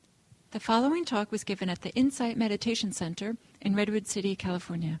The following talk was given at the Insight Meditation Center in Redwood City,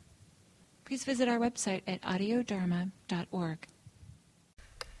 California. Please visit our website at audiodharma.org.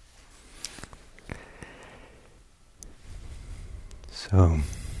 So,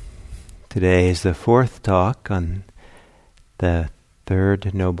 today is the fourth talk on the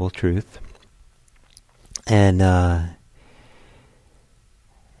third noble truth. And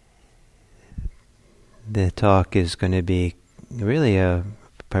the talk is going to be really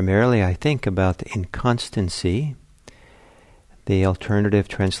primarily, I think, about inconstancy, the alternative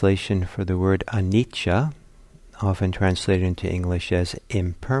translation for the word anicca, often translated into English as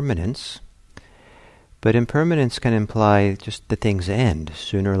impermanence. But impermanence can imply just that things end.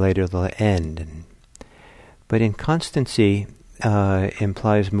 Sooner or later they'll end. But inconstancy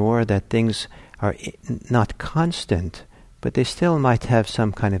implies more that things are not constant, but they still might have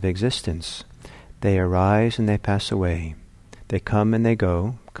some kind of existence. They arise and they pass away. They come and they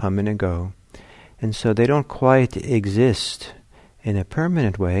go, come and go. And so they don't quite exist in a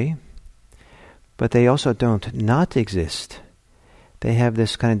permanent way, but they also don't not exist. They have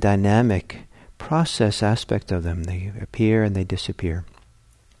this kind of dynamic process aspect of them. They appear and they disappear.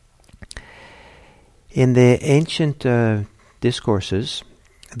 In the ancient discourses,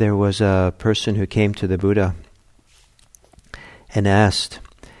 there was a person who came to the Buddha and asked,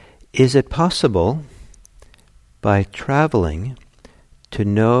 "Is it possible by traveling to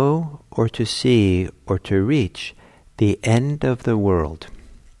know or to see or to reach the end of the world,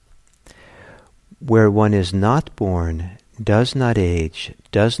 where one is not born, does not age,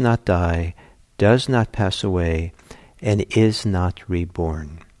 does not die, does not pass away, and is not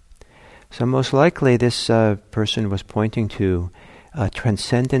reborn?" So most likely this person was pointing to a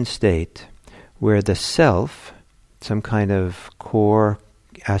transcendent state where the self, some kind of core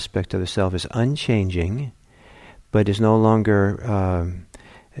aspect of the self, is unchanging, but is no longer,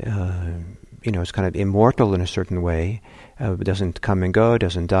 it's kind of immortal in a certain way. It doesn't come and go,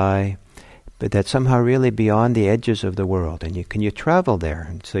 doesn't die, but that's somehow really beyond the edges of the world, and you travel there,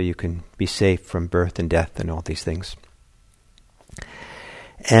 and so you can be safe from birth and death and all these things.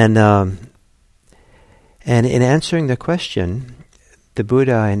 And in answering the question, the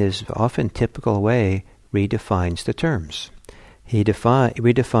Buddha, in his often typical way, redefines the terms. He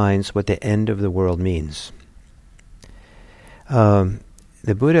redefines what the end of the world means.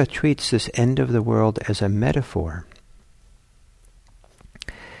 The Buddha treats this end of the world as a metaphor.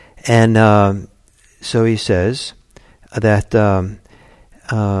 And so he says that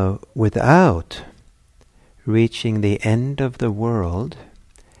without reaching the end of the world,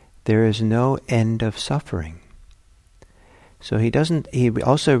 there is no end of suffering. So he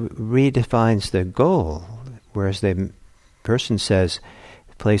also redefines the goal, whereas the person says,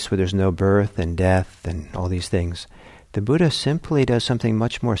 a place where there's no birth and death and all these things. The Buddha simply does something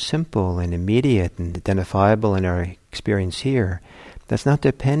much more simple and immediate and identifiable in our experience here, that's not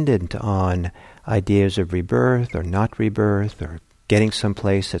dependent on ideas of rebirth or not rebirth or getting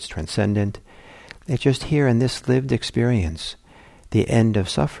someplace that's transcendent. It's just here in this lived experience, the end of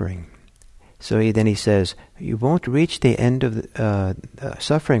suffering. So he says, you won't reach the end of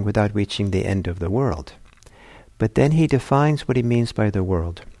suffering without reaching the end of the world. But then he defines what he means by the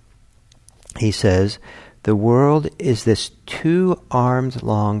world. He says, the world is this 2-armed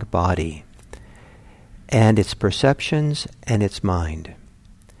long body, and its perceptions and its mind.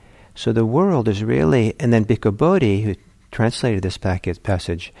 So the world is really, and then Bhikkhu Bodhi, who translated this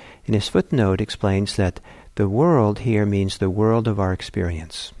passage, in his footnote explains that the world here means the world of our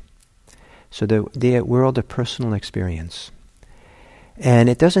experience. So the world of personal experience. And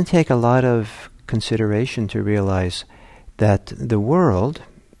it doesn't take a lot of consideration to realize that the world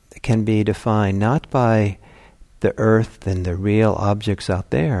can be defined not by the earth and the real objects out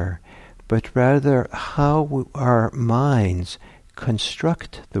there, but rather how our minds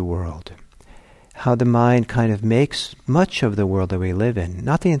construct the world. How the mind kind of makes much of the world that we live in,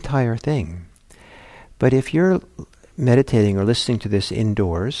 not the entire thing. But if you're meditating or listening to this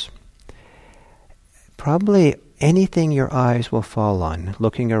indoors, probably anything your eyes will fall on,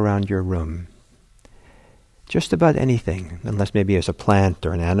 looking around your room, just about anything, unless maybe there's a plant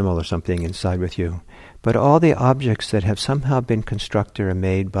or an animal or something inside with you. But all the objects that have somehow been constructed or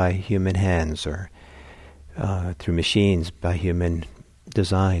made by human hands or through machines by human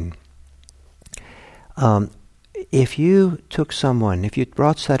design. If you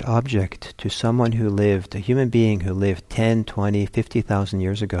brought that object to someone who lived, a human being who lived 10, 20, 50,000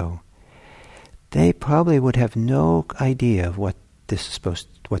 years ago, they probably would have no idea of what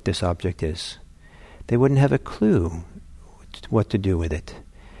this object is. They wouldn't have a clue what to do with it.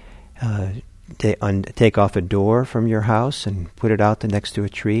 Take off a door from your house and put it out next to a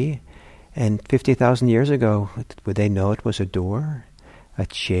tree. And 50,000 years ago, would they know it was a door, a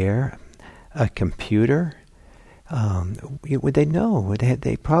chair, a computer? Would they know?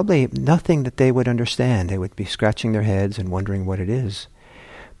 They probably nothing that they would understand. They would be scratching their heads and wondering what it is.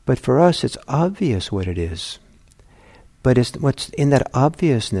 But for us, it's obvious what it is. But what's in that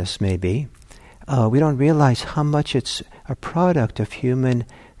obviousness, maybe, we don't realize how much it's a product of human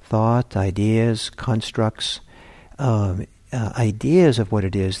thought, ideas, constructs, ideas of what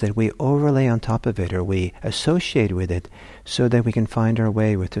it is that we overlay on top of it or we associate with it so that we can find our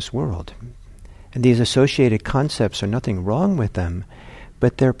way with this world. And these associated concepts are nothing wrong with them,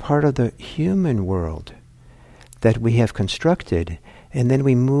 but they're part of the human world that we have constructed, and then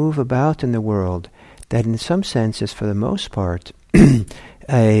we move about in the world that in some sense is for the most part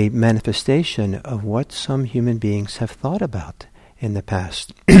a manifestation of what some human beings have thought about in the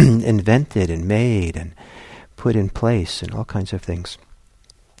past, invented and made and put in place and all kinds of things.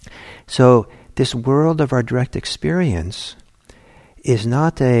 So this world of our direct experience is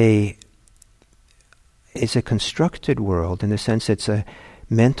not it's a constructed world in the sense it's a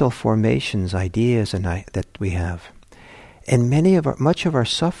mental formations, ideas that we have. And much of our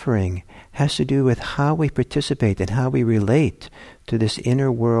suffering has to do with how we participate and how we relate to this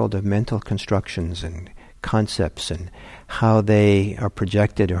inner world of mental constructions and concepts and how they are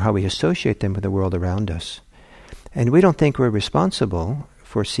projected or how we associate them with the world around us. And we don't think we're responsible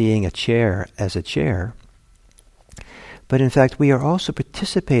for seeing a chair as a chair, but in fact we are also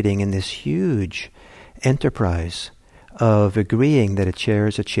participating in this huge enterprise of agreeing that a chair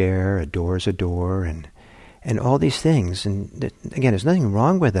is a chair, a door is a door, and all these things. And again, there's nothing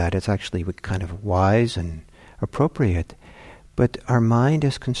wrong with that. It's actually kind of wise and appropriate. But our mind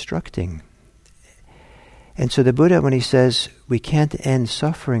is constructing. And so the Buddha, when he says we can't end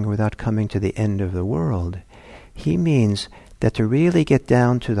suffering without coming to the end of the world, he means that to really get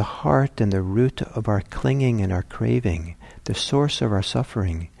down to the heart and the root of our clinging and our craving, the source of our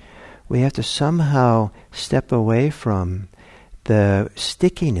suffering, we have to somehow step away from the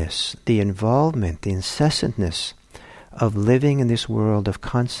stickiness, the involvement, the incessantness of living in this world of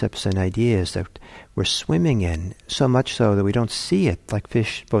concepts and ideas that we're swimming in, so much so that we don't see it, like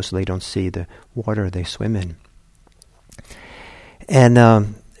fish supposedly don't see the water they swim in. And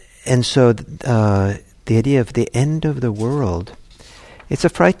so the idea of the end of the world, it's a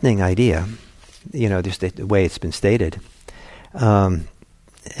frightening idea, just the way it's been stated. And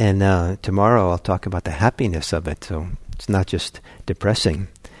tomorrow I'll talk about the happiness of it, so it's not just depressing.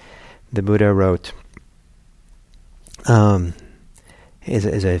 The Buddha wrote, as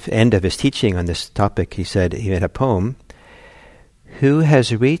an end of his teaching on this topic, he had a poem, "Who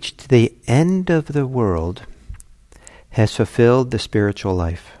has reached the end of the world has fulfilled the spiritual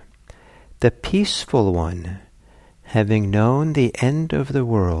life. The peaceful one, having known the end of the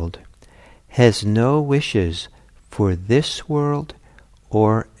world, has no wishes for this world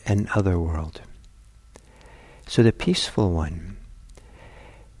or another world." So the peaceful one.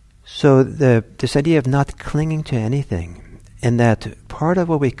 So this idea of not clinging to anything, and that part of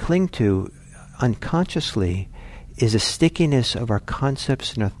what we cling to unconsciously is a stickiness of our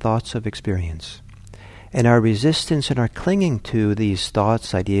concepts and our thoughts of experience. And our resistance and our clinging to these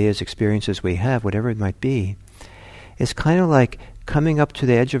thoughts, ideas, experiences we have, whatever it might be, is kind of like coming up to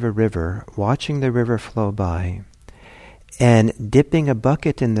the edge of a river, watching the river flow by, and dipping a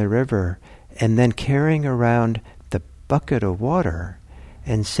bucket in the river, and then carrying around the bucket of water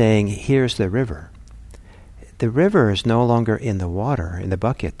and saying, "Here's the river." The river is no longer in the water, in the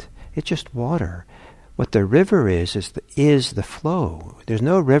bucket. It's just water. What the river is the flow. There's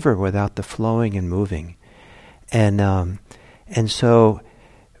no river without the flowing and moving. And so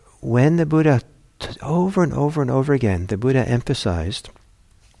when the Buddha, over and over and over again, the Buddha emphasized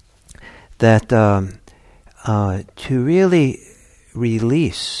that to really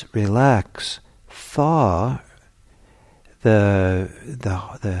release, relax, thaw the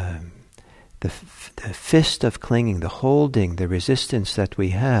fist of clinging, the holding, the resistance that we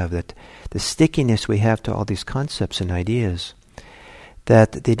have, that the stickiness we have to all these concepts and ideas,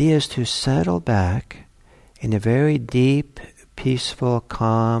 that the idea is to settle back in a very deep, peaceful,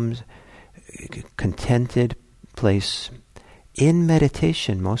 calm, contented place, in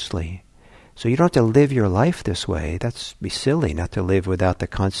meditation mostly. So you don't have to live your life this way. That's be silly not to live without the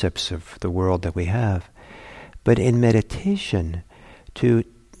concepts of the world that we have. But in meditation, to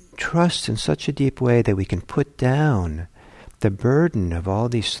trust in such a deep way that we can put down the burden of all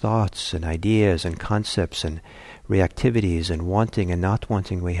these thoughts and ideas and concepts and reactivities and wanting and not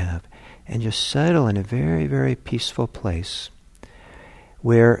wanting we have, and just settle in a very, very peaceful place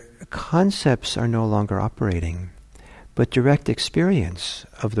where concepts are no longer operating, but direct experience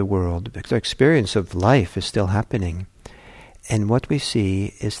of the world, the experience of life is still happening. And what we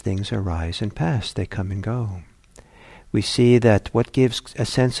see is things arise and pass, they come and go. We see that what gives a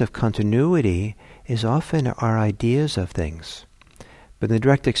sense of continuity is often our ideas of things. But in the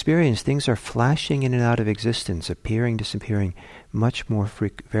direct experience, things are flashing in and out of existence, appearing, disappearing, much more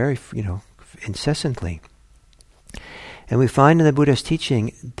incessantly. And we find in the Buddha's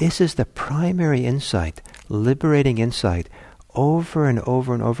teaching, this is the primary insight, liberating insight, over and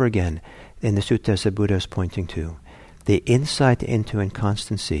over and over again in the suttas the Buddha is pointing to. The insight into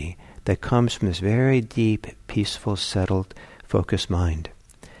inconstancy that comes from this very deep, peaceful, settled, focused mind.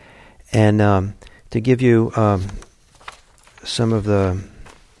 And to give you some of the...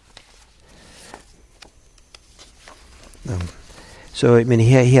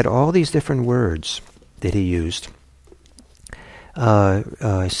 he had all these different words that he used.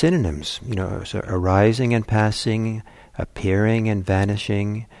 Synonyms, so arising and passing, appearing and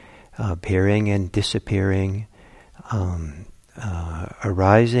vanishing, appearing and disappearing,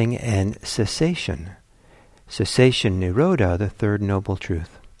 arising and cessation. Cessation, Nirodha, the third noble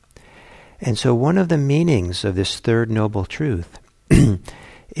truth. And so one of the meanings of this third noble truth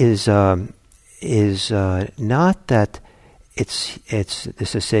is not that it's the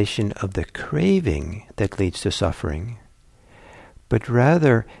cessation of the craving that leads to suffering, but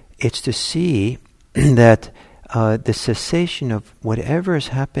rather it's to see that the cessation of whatever is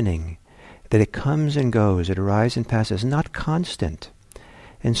happening, that it comes and goes, it arises and passes, not constant.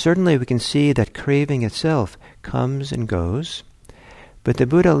 And certainly we can see that craving itself comes and goes, but the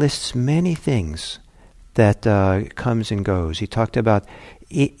Buddha lists many things that comes and goes. He talked about,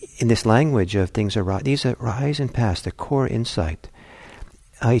 in this language of things arise, these arise and pass, the core insight.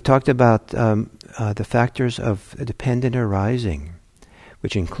 He talked about the factors of dependent arising,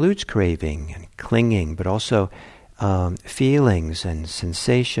 which includes craving and clinging, but also feelings and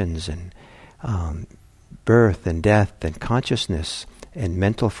sensations and birth and death and consciousness and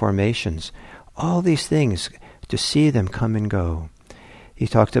mental formations. All these things, to see them come and go. He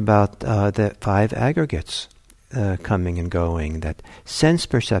talked about the 5 aggregates coming and going, that sense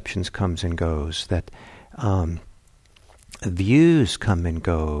perceptions comes and goes, that views come and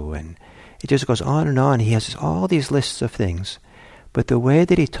go, and it just goes on and on. He has all these lists of things, but the way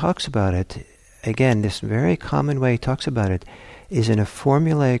that he talks about it, again, this very common way he talks about it, is in a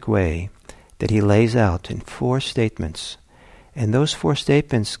formulaic way that he lays out in 4 statements. And those 4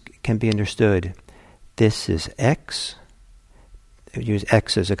 statements can be understood. This is X. Use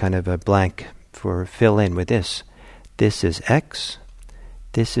X as a kind of a blank for fill in with this. This is X.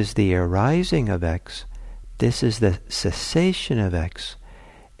 This is the arising of X. This is the cessation of X.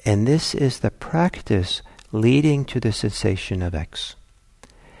 And this is the practice leading to the cessation of X.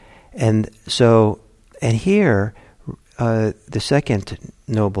 And so, and here, the second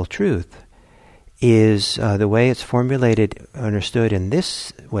noble truth is the way it's formulated, understood in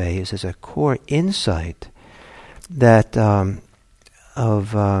this way, is as a core insight that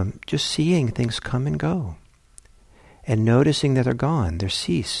of just seeing things come and go and noticing that they're gone, they're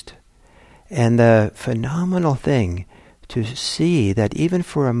ceased. And the phenomenal thing to see that even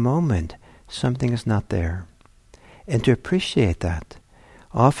for a moment something is not there, and to appreciate that.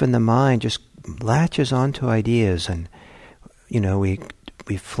 Often the mind just latches onto ideas, and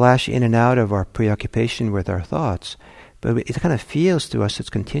we flash in and out of our preoccupation with our thoughts, but it kind of feels to us it's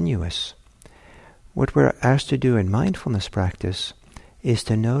continuous. What we're asked to do in mindfulness practice is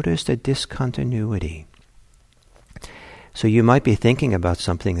to notice the discontinuity. So you might be thinking about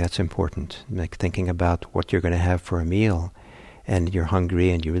something that's important, like thinking about what you're going to have for a meal, and you're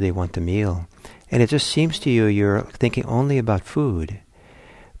hungry and you really want the meal. And it just seems to you you're thinking only about food.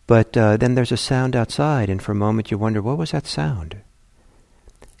 But then there's a sound outside, and for a moment you wonder, what was that sound?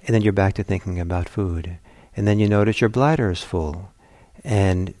 And then you're back to thinking about food. And then you notice your bladder is full.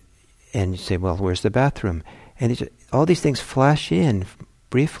 And you say, well, where's the bathroom? And all these things flash in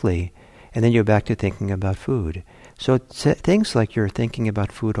briefly, and then you're back to thinking about food. So things like you're thinking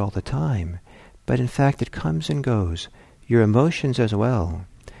about food all the time, but in fact it comes and goes. Your emotions as well.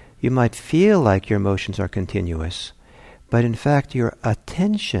 You might feel like your emotions are continuous, but in fact your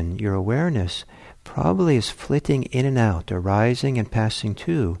attention, your awareness, probably is flitting in and out, arising and passing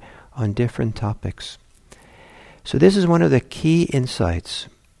too, on different topics. So this is one of the key insights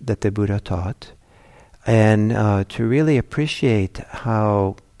that the Buddha taught, and to really appreciate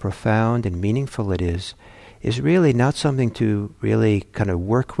how profound and meaningful it is really not something to really kind of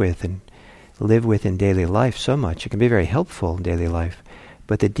work with and live with in daily life so much. It can be very helpful in daily life,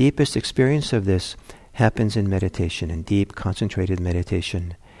 but the deepest experience of this happens in meditation, in deep, concentrated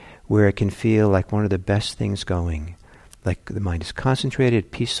meditation, where it can feel like one of the best things going. like the mind is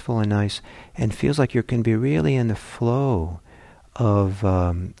concentrated, peaceful and nice, and feels like you can be really in the flow of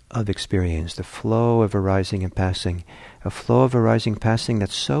experience, the flow of arising and passing, a flow of arising and passing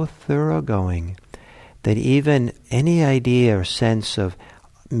that's so thoroughgoing that even any idea or sense of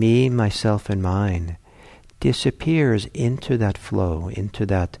me, myself, and mine disappears into that flow, into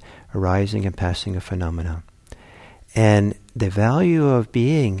that arising and passing of phenomena. And the value of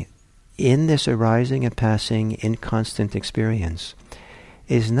being in this arising and passing in constant experience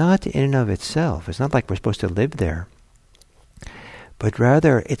is not in and of itself. It's not like we're supposed to live there, but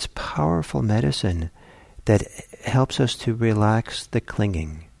rather it's powerful medicine that helps us to relax the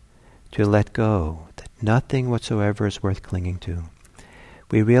clinging, to let go, that nothing whatsoever is worth clinging to.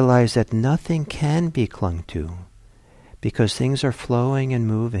 We realize that nothing can be clung to because things are flowing and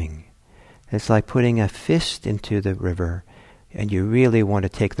moving. It's like putting a fist into the river and you really want to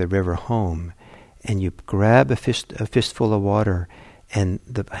take the river home, and you grab a fistful of water and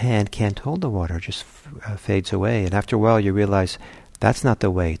the hand can't hold the water, just fades away. And after a while you realize that's not the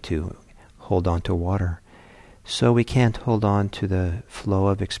way to hold on to water. So we can't hold on to the flow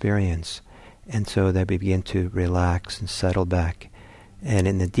of experience. And so that we begin to relax and settle back. And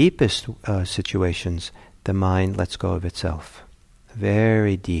in the deepest situations, the mind lets go of itself.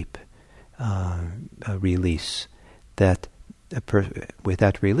 Very deep release. That with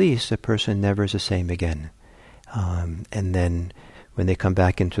that release, a person never is the same again. And then when they come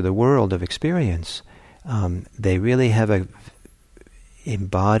back into the world of experience, they really have a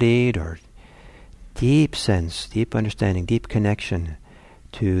embodied or deep sense, deep understanding, deep connection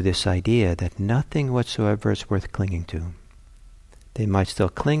to this idea that nothing whatsoever is worth clinging to. They might still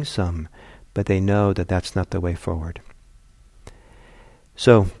cling some, but they know that that's not the way forward.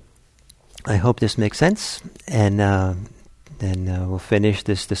 So, I hope this makes sense, and then we'll finish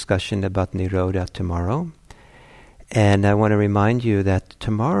this discussion about Nirodha tomorrow. And I want to remind you that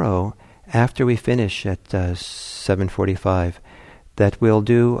tomorrow, after we finish at 7:45, that we'll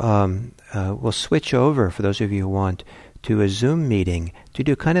we'll switch over, for those of you who want, to a Zoom meeting to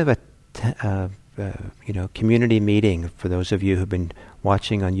do kind of a community meeting for those of you who've been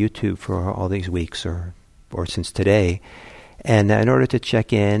watching on YouTube for all these weeks or since today, and in order to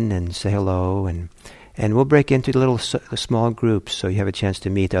check in and say hello, and we'll break into little small groups so you have a chance to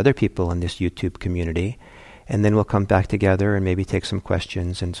meet other people in this YouTube community, and then we'll come back together and maybe take some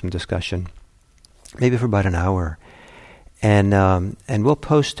questions and some discussion, maybe for about an hour, and we'll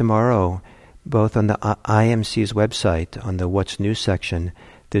post tomorrow both on the IMC's website on the What's New section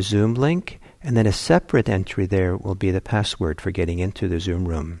the Zoom link. And then a separate entry there will be the password for getting into the Zoom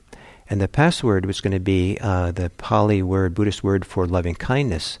room. And the password was going to be the Pali word, Buddhist word for loving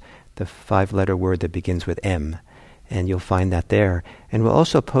kindness, the 5-letter word that begins with M. And you'll find that there. And we'll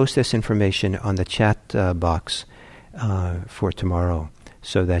also post this information on the chat box for tomorrow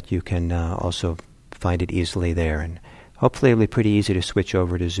so that you can also find it easily there. And hopefully it'll be pretty easy to switch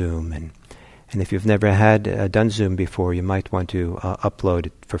over to Zoom. And if you've never done Zoom before, you might want to upload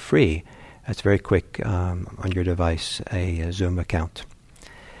it for free. It's very quick on your device, a Zoom account.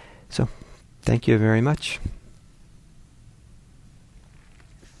 So, thank you very much.